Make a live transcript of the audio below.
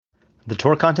The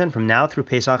Torah content from now through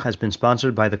Pesach has been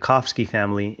sponsored by the Kofsky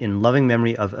family in loving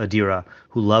memory of Adira,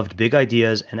 who loved big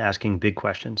ideas and asking big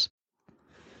questions.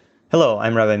 Hello,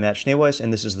 I'm Rabbi Matt Schneeweiss,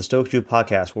 and this is the Stoic Jew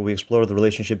podcast, where we explore the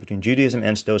relationship between Judaism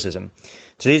and Stoicism.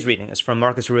 Today's reading is from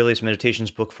Marcus Aurelius' Meditations,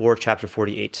 Book 4, Chapter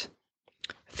 48.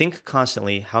 Think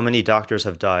constantly how many doctors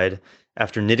have died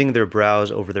after knitting their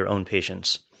brows over their own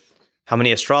patients. How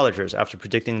many astrologers after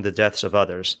predicting the deaths of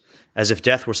others, as if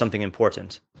death were something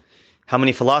important. How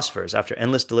many philosophers after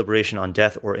endless deliberation on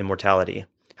death or immortality?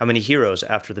 How many heroes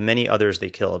after the many others they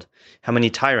killed? How many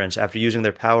tyrants after using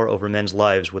their power over men's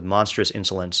lives with monstrous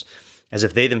insolence, as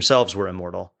if they themselves were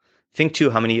immortal? Think too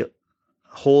how many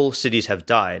whole cities have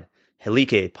died,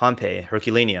 Helike, Pompeii,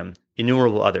 Herculaneum,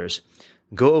 innumerable others.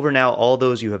 Go over now all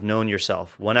those you have known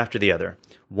yourself, one after the other.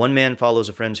 One man follows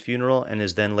a friend's funeral and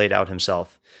is then laid out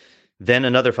himself. Then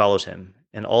another follows him,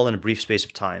 and all in a brief space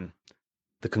of time.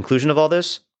 The conclusion of all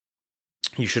this?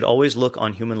 You should always look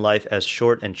on human life as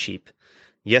short and cheap.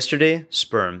 Yesterday,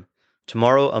 sperm.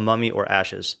 Tomorrow, a mummy or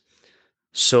ashes.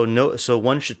 So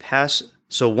one should pass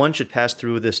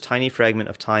through this tiny fragment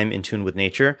of time in tune with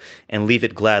nature and leave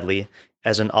it gladly,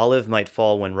 as an olive might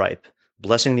fall when ripe,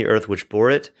 blessing the earth which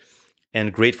bore it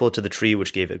and grateful to the tree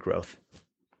which gave it growth.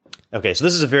 Okay, so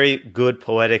this is a very good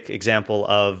poetic example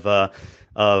of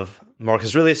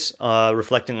Marcus Aurelius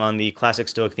reflecting on the classic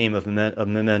Stoic theme of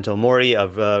Memento Mori,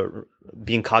 of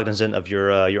being cognizant of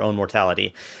your own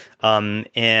mortality. I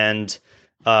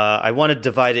want to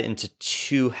divide it into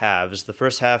two halves. The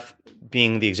first half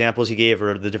being the examples he gave,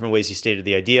 or the different ways he stated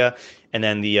the idea, and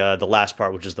then the last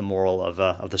part, which is the moral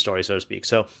of the story, so to speak.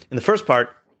 So in the first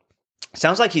part,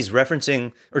 sounds like he's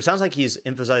referencing, or it sounds like he's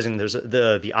emphasizing there's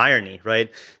the irony, right?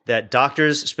 That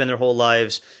doctors spend their whole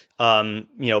lives trying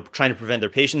to prevent their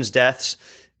patients' deaths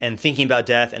and thinking about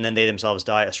death, and then they themselves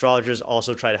die. Astrologers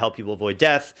also try to help people avoid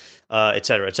death, et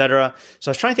cetera, et cetera. So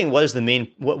I was trying to think, what's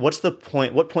the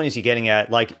point? What point is he getting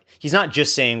at? Like, he's not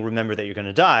just saying, remember that you're going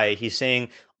to die. He's saying,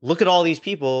 look at all these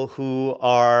people who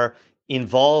are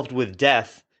involved with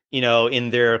death,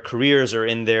 in their careers or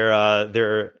in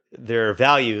their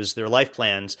values, their life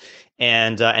plans,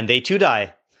 and they too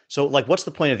die. So, like, what's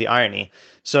the point of the irony?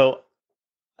 So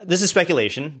this is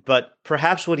speculation, but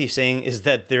perhaps what he's saying is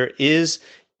that there is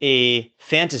a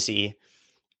fantasy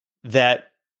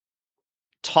that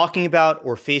talking about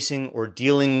or facing or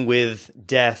dealing with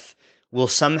death will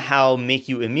somehow make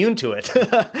you immune to it.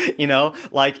 In other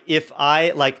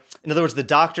words, the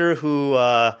doctor who,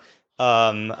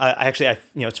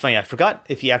 it's funny, I forgot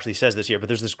if he actually says this here, but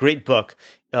there's this great book,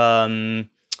 When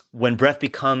Breath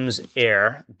Becomes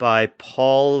Air, by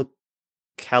Paul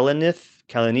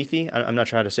Kalanithi, I'm not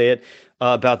sure how to say it,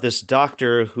 about this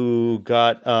doctor who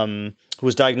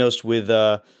was diagnosed with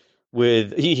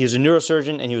he's a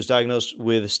neurosurgeon, and he was diagnosed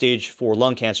with stage 4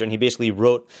 lung cancer, and he basically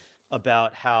wrote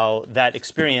about how that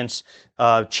experience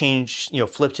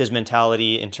flipped his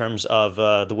mentality in terms of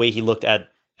the way he looked at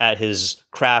his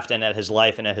craft and at his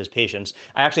life and at his patients.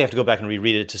 I actually have to go back and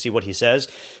reread it to see what he says,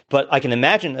 but I can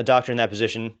imagine a doctor in that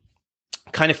position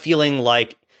kind of feeling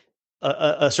like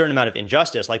a certain amount of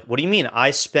injustice. Like, what do you mean?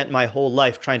 I spent my whole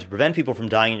life trying to prevent people from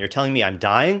dying, and you're telling me I'm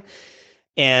dying?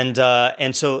 And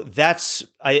so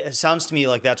it sounds to me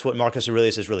like that's what Marcus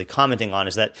Aurelius is really commenting on,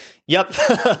 is that, yep,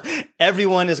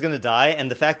 everyone is going to die.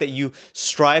 And the fact that you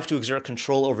strive to exert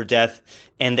control over death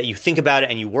and that you think about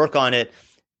it and you work on it,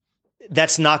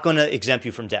 that's not going to exempt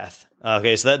you from death.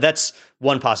 Okay, so that's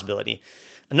one possibility.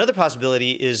 Another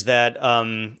possibility is that,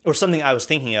 or something I was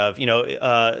thinking of,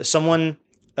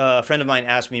 a friend of mine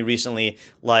asked me recently,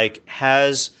 like,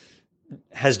 has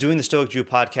doing the Stoic Jew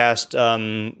podcast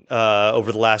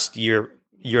over the last year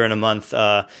and a month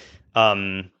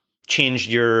changed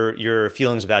your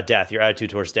feelings about death, your attitude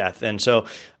towards death? And so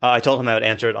I told him I would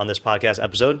answer it on this podcast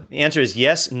episode. The answer is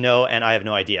yes, no, and I have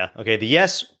no idea. Okay, the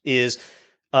yes is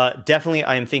definitely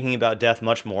I am thinking about death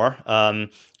much more,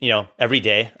 every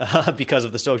day because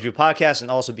of the Stoic Jew podcast, and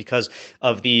also because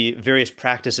of the various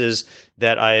practices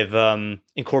that I've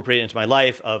incorporated into my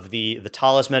life, of the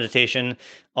Talis meditation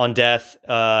on death,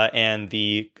 and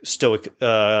the Stoic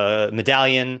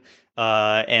medallion,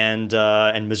 and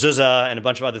mezuzah, and a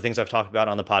bunch of other things I've talked about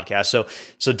on the podcast.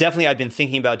 So definitely I've been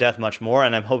thinking about death much more,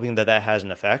 and I'm hoping that has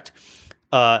an effect.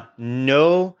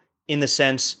 No, in the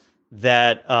sense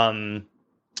that I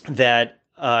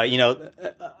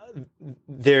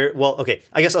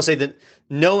guess I'll say that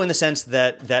no, in the sense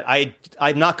that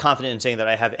I'm not confident in saying that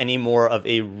I have any more of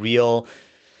a real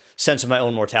sense of my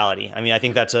own mortality. I mean, I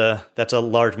think that's a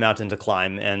large mountain to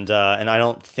climb, and I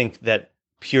don't think that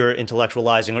pure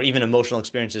intellectualizing or even emotional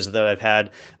experiences that I've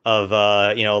had of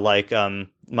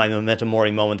my Memento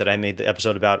Mori moment that I made the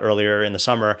episode about earlier in the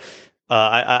summer,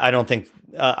 I don't think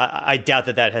I doubt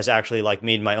that has actually like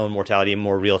made my own mortality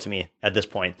more real to me at this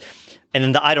point. And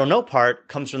then the I don't know part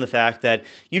comes from the fact that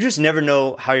you just never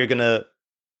know how you're gonna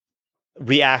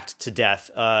react to death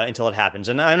until it happens.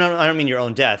 And I don't mean your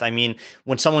own death. I mean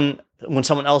when someone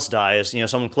else dies,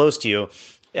 someone close to you.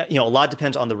 A lot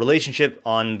depends on the relationship,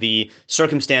 on the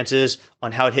circumstances,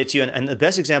 on how it hits you. And the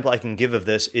best example I can give of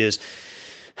this is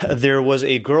there was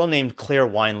a girl named Claire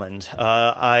Wineland.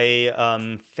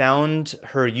 I found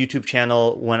her YouTube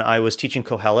channel when I was teaching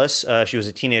Koheles. She was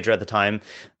a teenager at the time.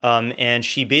 And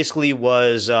she basically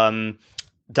was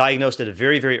diagnosed at a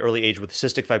very, very early age with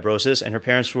cystic fibrosis. And her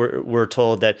parents were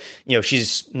told that,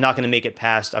 she's not going to make it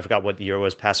past, I forgot what the year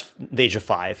was, past the age of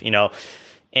 5,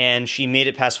 And she made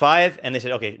it past 5, and they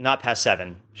said, okay, not past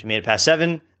 7. She made it past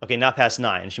 7. Okay, not past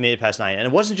 9. She made it past 9. And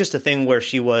it wasn't just a thing where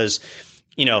she was,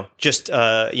 just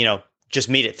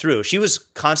made it through. She was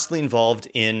constantly involved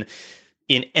in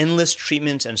endless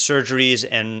treatments and surgeries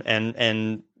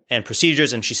and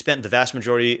procedures, and she spent the vast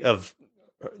majority of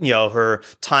her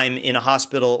time in a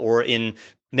hospital or in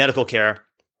medical care.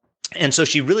 And so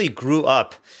she really grew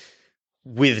up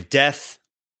with death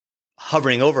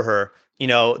hovering over her,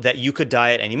 that you could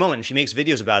die at any moment. And she makes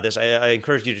videos about this. I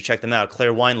encourage you to check them out,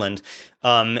 Claire Wineland.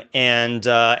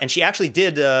 And she actually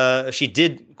did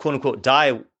quote unquote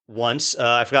die once.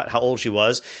 I forgot how old she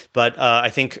was, but I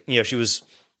think she was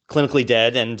clinically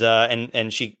dead,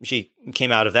 and she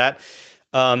came out of that.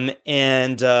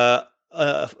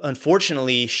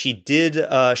 Unfortunately, she did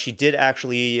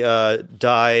actually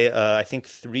die. I think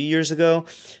 3 years ago.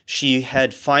 She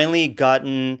had finally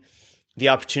gotten the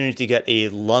opportunity to get a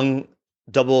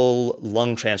double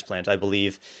lung transplant, I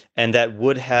believe, and that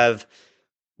would have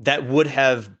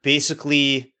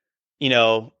basically,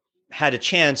 had a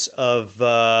chance of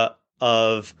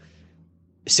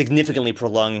significantly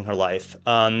prolonging her life.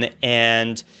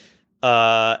 And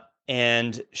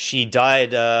she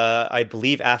died, I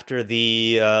believe, after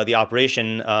the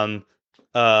operation,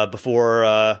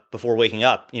 before waking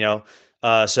up.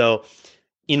 So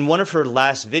in one of her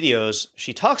last videos,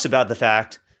 she talks about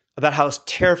about how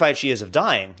terrified she is of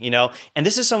dying. And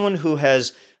this is someone who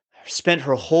has spent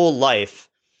her whole life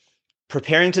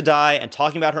preparing to die and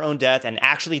talking about her own death and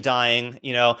actually dying.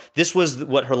 This was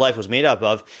what her life was made up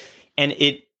of, and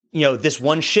this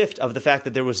one shift of the fact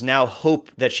that there was now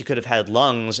hope that she could have had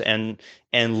lungs and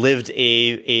lived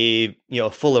a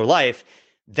fuller life.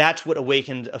 That's what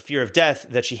awakened a fear of death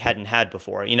that she hadn't had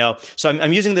before. So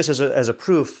I'm using this as a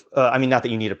proof. I mean, not that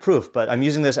you need a proof, but I'm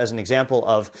using this as an example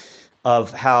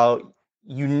of how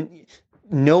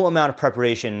no amount of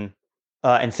preparation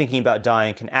and thinking about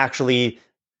dying can actually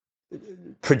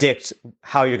predict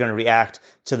how you're going to react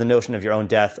to the notion of your own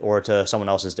death or to someone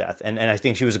else's death. And I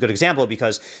think she was a good example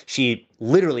because she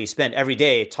literally spent every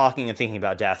day talking and thinking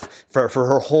about death for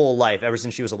her whole life, ever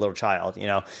since she was a little child,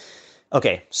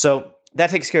 Okay, so that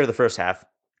takes care of the first half.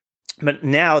 But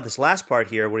now this last part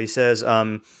here where he says,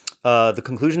 the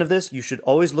conclusion of this, you should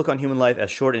always look on human life as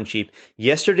short and cheap.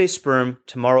 Yesterday's sperm,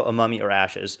 tomorrow a mummy or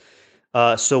ashes.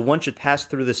 So one should pass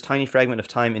through this tiny fragment of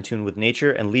time in tune with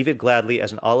nature and leave it gladly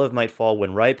as an olive might fall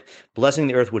when ripe, blessing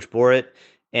the earth which bore it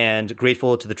and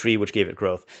grateful to the tree which gave it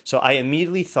growth. So I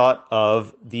immediately thought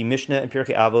of the Mishnah in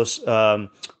Pirkei Avos,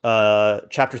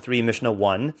 chapter 3, Mishnah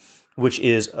 1, which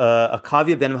is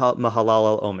Akavya ben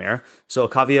Mahallalel Omer. So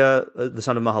Akavya, the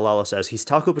son of Mahallalel, says,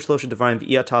 Histaku b'shlosha devarim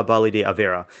v'iyata bali de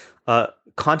avera.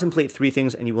 Contemplate 3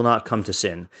 things and you will not come to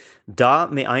sin. Da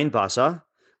me'ayin basa.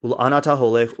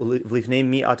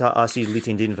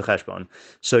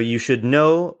 So you should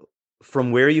know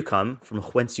from where you come, from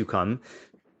whence you come.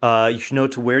 You should know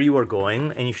to where you are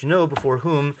going, and you should know before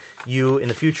whom you in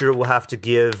the future will have to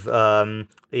give a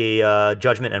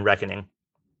judgment and reckoning.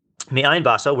 Me'ayin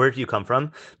basa, where do you come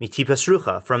from? Mitipa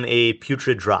srucha, from a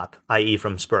putrid drop, i.e.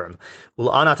 from sperm.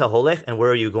 Ul'anata holech, and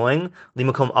where are you going?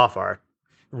 Limakom afar,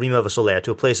 rima v'soleh, to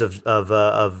a place of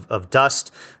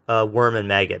dust, worm, and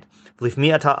maggot. And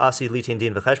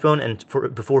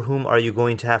before whom are you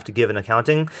going to have to give an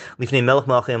accounting? Before the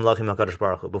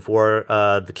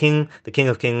King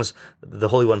of Kings, the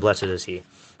Holy One, blessed is He.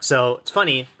 So it's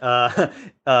funny,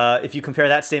 if you compare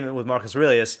that statement with Marcus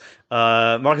Aurelius,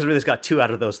 Marcus Aurelius got 2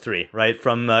 out of those 3, right?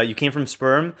 From you came from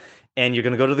sperm and you're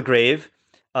going to go to the grave.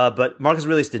 But Marcus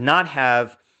Aurelius did not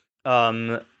have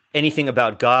anything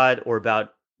about God or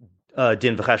about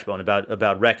din v'cheshbon,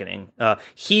 about reckoning.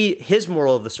 His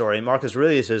moral of the story, Marcus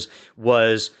Aurelius's,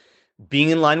 was being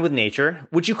in line with nature,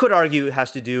 which you could argue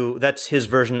has to do, that's his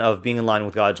version of being in line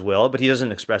with God's will, but he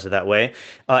doesn't express it that way.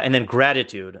 And then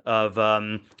gratitude of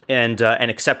and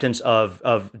acceptance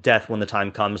of death when the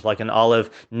time comes, like an olive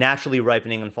naturally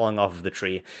ripening and falling off of the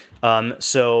tree.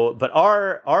 But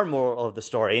our moral of the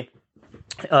story,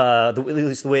 at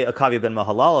least the way Akavya ben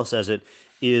Mahallalel says it,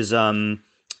 is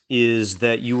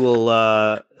that you will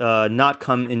not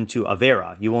come into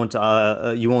avera. You won't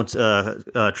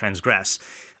transgress.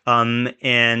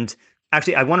 And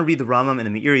actually, I want to read the Rambam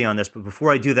and the Meiri on this, but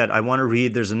before I do that, I want to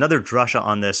read. There's another drasha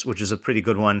on this, which is a pretty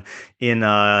good one in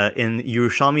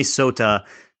Yerushalmi Sota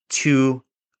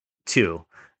 2:2.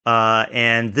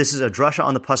 And this is a drasha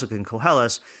on the pasuk in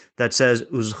Koheles that says,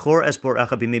 "Uzchor es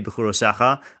borecha b'mei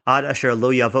b'churosecha ad asher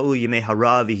lo yavau yemei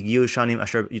hara v'higiu shanim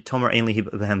asher tomer ein lihi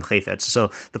b'hem chayfetz."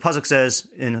 So the pasuk says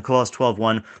in Koheles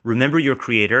 12:1, "Remember your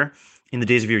Creator in the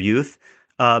days of your youth,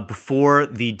 before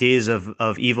the days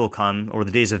of evil come, or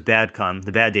the days of bad come,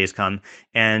 the bad days come,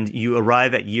 and you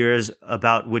arrive at years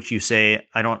about which you say,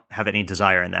 I don't have any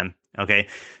desire in them." Okay,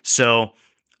 so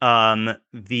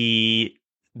the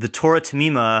Torah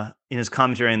Tamima in his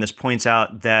commentary on this points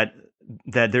out that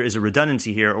there is a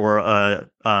redundancy here, or a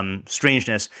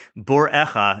strangeness. Bor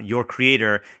Echa, your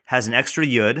Creator, has an extra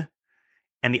yud,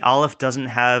 and the aleph doesn't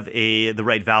have the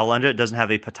right vowel under it, doesn't have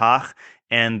a patach,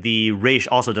 and the resh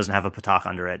also doesn't have a patach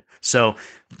under it. So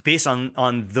based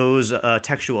on those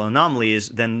textual anomalies,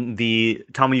 then the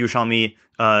Talmud Yerushalmi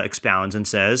expounds and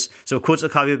says, so it quotes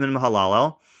Akavya ben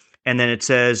Mahallalel, and then it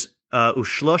says,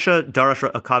 Ushlosha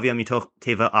darasha Akavya mitoch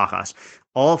teva achas.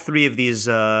 All three of these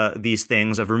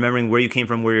things of remembering where you came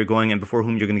from, where you're going, and before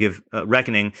whom you're going to give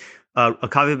reckoning,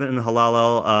 Akavya ben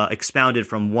Mahallalel expounded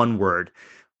from one word.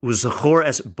 Uzachor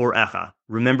es borecha.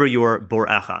 Remember your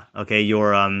borecha. Okay,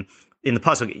 your in the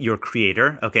pasuk, your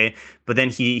Creator. Okay, but then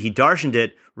he darshaned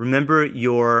it. Remember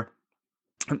your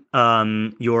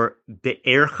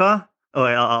be'ercha. Oh,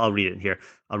 I'll read it here.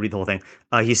 I'll read the whole thing.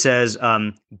 He says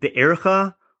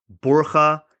be'ercha,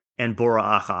 borcha, and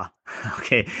bora'acha.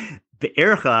 Okay,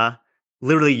 be'ercha,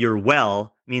 literally your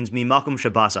well, means mimakum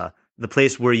shabasa, the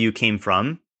place where you came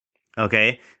from.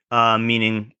 Okay,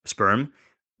 meaning sperm.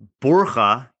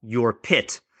 Borcha, your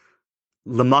pit,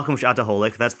 lamakum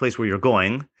shataholik, that's the place where you're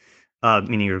going,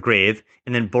 meaning your grave.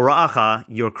 And then bora'acha,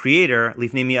 your Creator,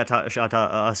 lifnei ata shata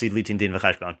asid litin din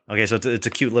v'chashbon. Okay, so it's a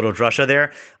cute little drasha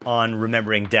there on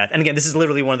remembering death. And again, this is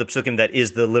literally one of the psukim that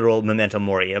is the literal Memento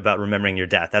Mori, about remembering your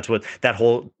death. That's what that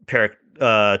whole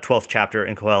 12th chapter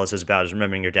in Koheles is about, is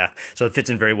remembering your death. So it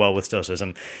fits in very well with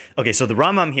Stoicism. Okay, so the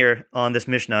Rambam here on this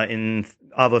Mishnah in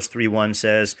Avos 3:1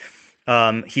 says,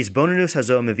 his bonus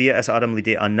hazo mevia es adam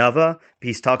lide anava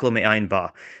pistaklo me'ayin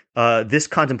ba. This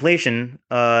contemplation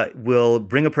will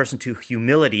bring a person to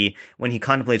humility when he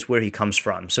contemplates where he comes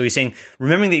from. So he's saying,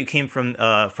 remembering that you came from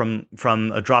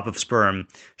a drop of sperm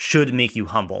should make you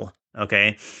humble.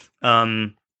 Okay.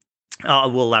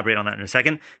 We'll elaborate on that in a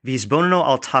second. V'izbonono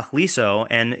al tachliso,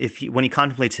 and when he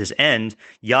contemplates his end,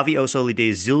 yavi oso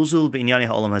lidei zilzul b'inyane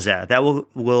ha'olam hazeh. That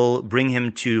will bring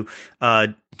him to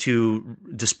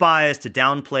despise, to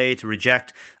downplay, to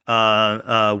reject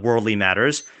worldly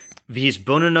matters.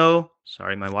 V'izbonono,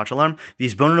 sorry, my watch alarm.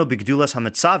 V'izbonono b'gdulas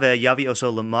hamitzave yavi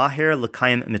oso lemaher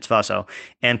l'kayim mitzvaso.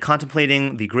 And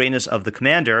contemplating the greatness of the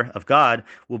commander of God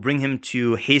will bring him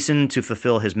to hasten to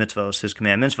fulfill his mitzvos, his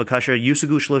commandments. V'kasher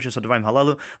yusugu shlosha sadavarim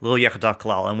halalu lo yachadach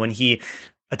klal. And when he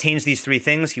attains these three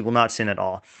things, he will not sin at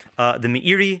all. The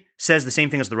Meiri says the same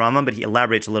thing as the Rambam, but he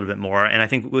elaborates a little bit more. And I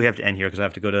think we have to end here because I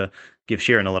have to go to give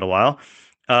shir in a little while.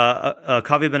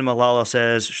 Akavya ben Mahallalel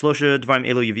says, Shlosha dvarim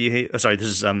elu yivyehu. Sorry, this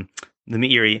is the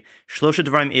Meiri. Shlosha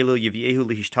dvarim elu yivyehu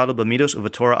lihishtadel b'midos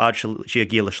uvatorah ad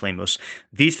sheyagia l'shleimus.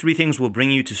 These three things will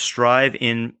bring you to strive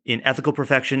in ethical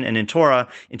perfection and in Torah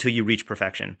until you reach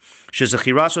perfection.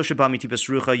 Shezachiraso sheba mitibas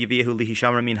rucha yivyehu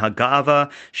lihishamar min haga'ava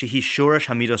shehi shoresh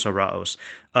hamidos araos.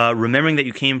 Remembering that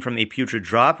you came from a putrid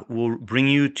drop will bring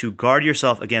you to guard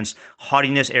yourself against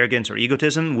haughtiness, arrogance, or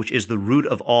egotism, which is the root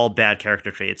of all bad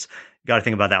character traits. Got to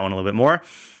think about that one a little bit more.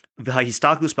 And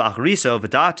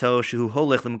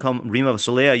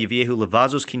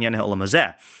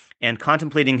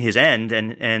contemplating his end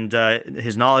and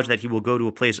his knowledge that he will go to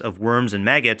a place of worms and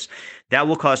maggots, that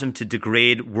will cause him to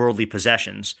degrade worldly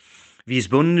possessions. And his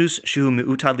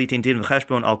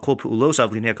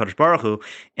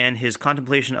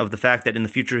contemplation of the fact that in the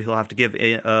future he'll have to give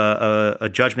a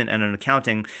judgment and an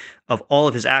accounting of all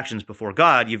of his actions before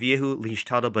God, that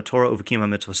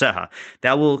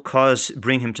will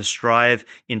bring him to strive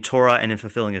in Torah and in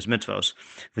fulfilling his mitzvos.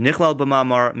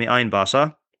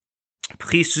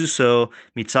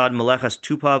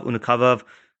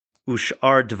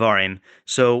 ushar devarim.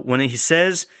 So when he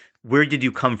says, where did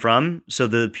you come from? So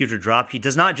the putrid drop, he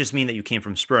does not just mean that you came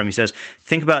from sperm. He says,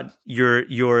 think about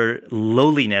your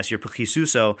lowliness, your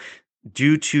pechisuso,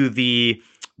 due to the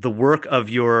work of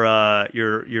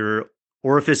your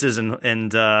orifices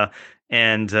and body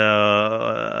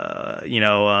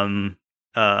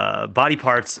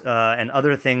parts and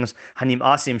other things. Hanim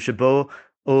asim shabo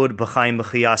od b'chaim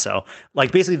b'chiyaso.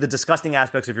 Like basically the disgusting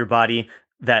aspects of your body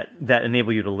that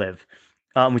enable you to live.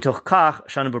 We took kach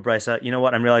shana b'braisa. You know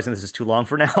what? I'm realizing this is too long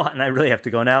for now, and I really have to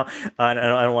go now. And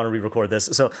I don't want to re-record this,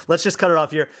 so let's just cut it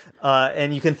off here.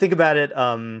 And you can think about it.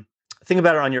 Think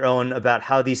about it on your own about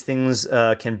how these things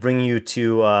can bring you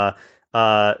to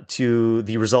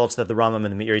the results that the Rambam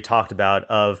and the Meiri talked about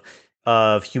of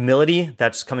humility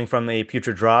that's coming from a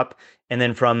putrid drop, and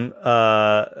then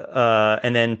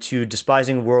and then to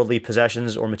despising worldly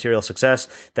possessions or material success,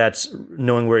 that's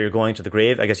knowing where you're going to the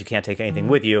grave. I guess you can't take anything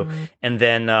with you, and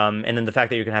then the fact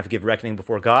that you're going to have to give reckoning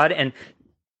before God. And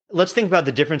let's think about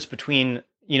the difference between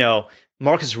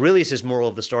Marcus Aurelius' moral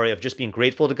of the story of just being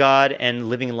grateful to God and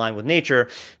living in line with nature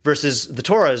versus the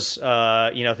Torah's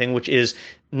thing, which is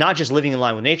not just living in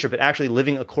line with nature, but actually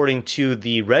living according to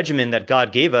the regimen that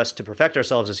God gave us to perfect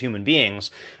ourselves as human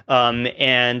beings,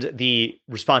 and the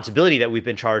responsibility that we've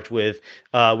been charged with,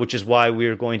 which is why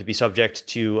we're going to be subject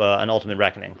to an ultimate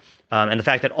reckoning. And the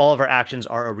fact that all of our actions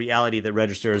are a reality that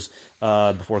registers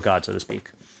before God, so to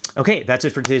speak. Okay, that's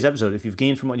it for today's episode. If you've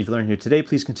gained from what you've learned here today,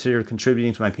 please consider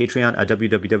contributing to my Patreon at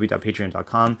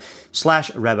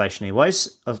www.patreon.com/Rabbi Shnei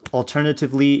Weiss.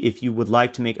 Alternatively, if you would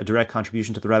like to make a direct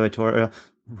contribution to the Rabbi Shnei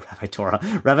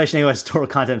Weiss Torah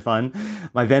Content Fund,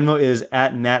 my Venmo is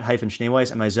at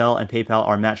Matt-Shnei-Weiss, and my Zelle and PayPal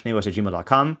are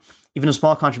mattshneiweiss@gmail.com. Even a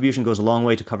small contribution goes a long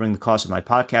way to covering the cost of my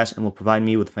podcast and will provide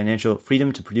me with financial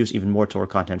freedom to produce even more Torah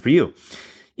content for you.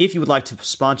 If you would like to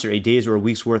sponsor a day's or a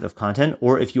week's worth of content,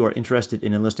 or if you are interested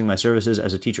in enlisting my services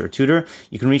as a teacher or tutor,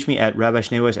 you can reach me at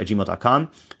rabbishneiweiss@gmail.com.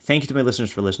 Thank you to my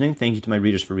listeners for listening. Thank you to my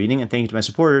readers for reading. And thank you to my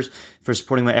supporters for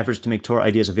supporting my efforts to make Torah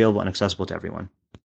ideas available and accessible to everyone.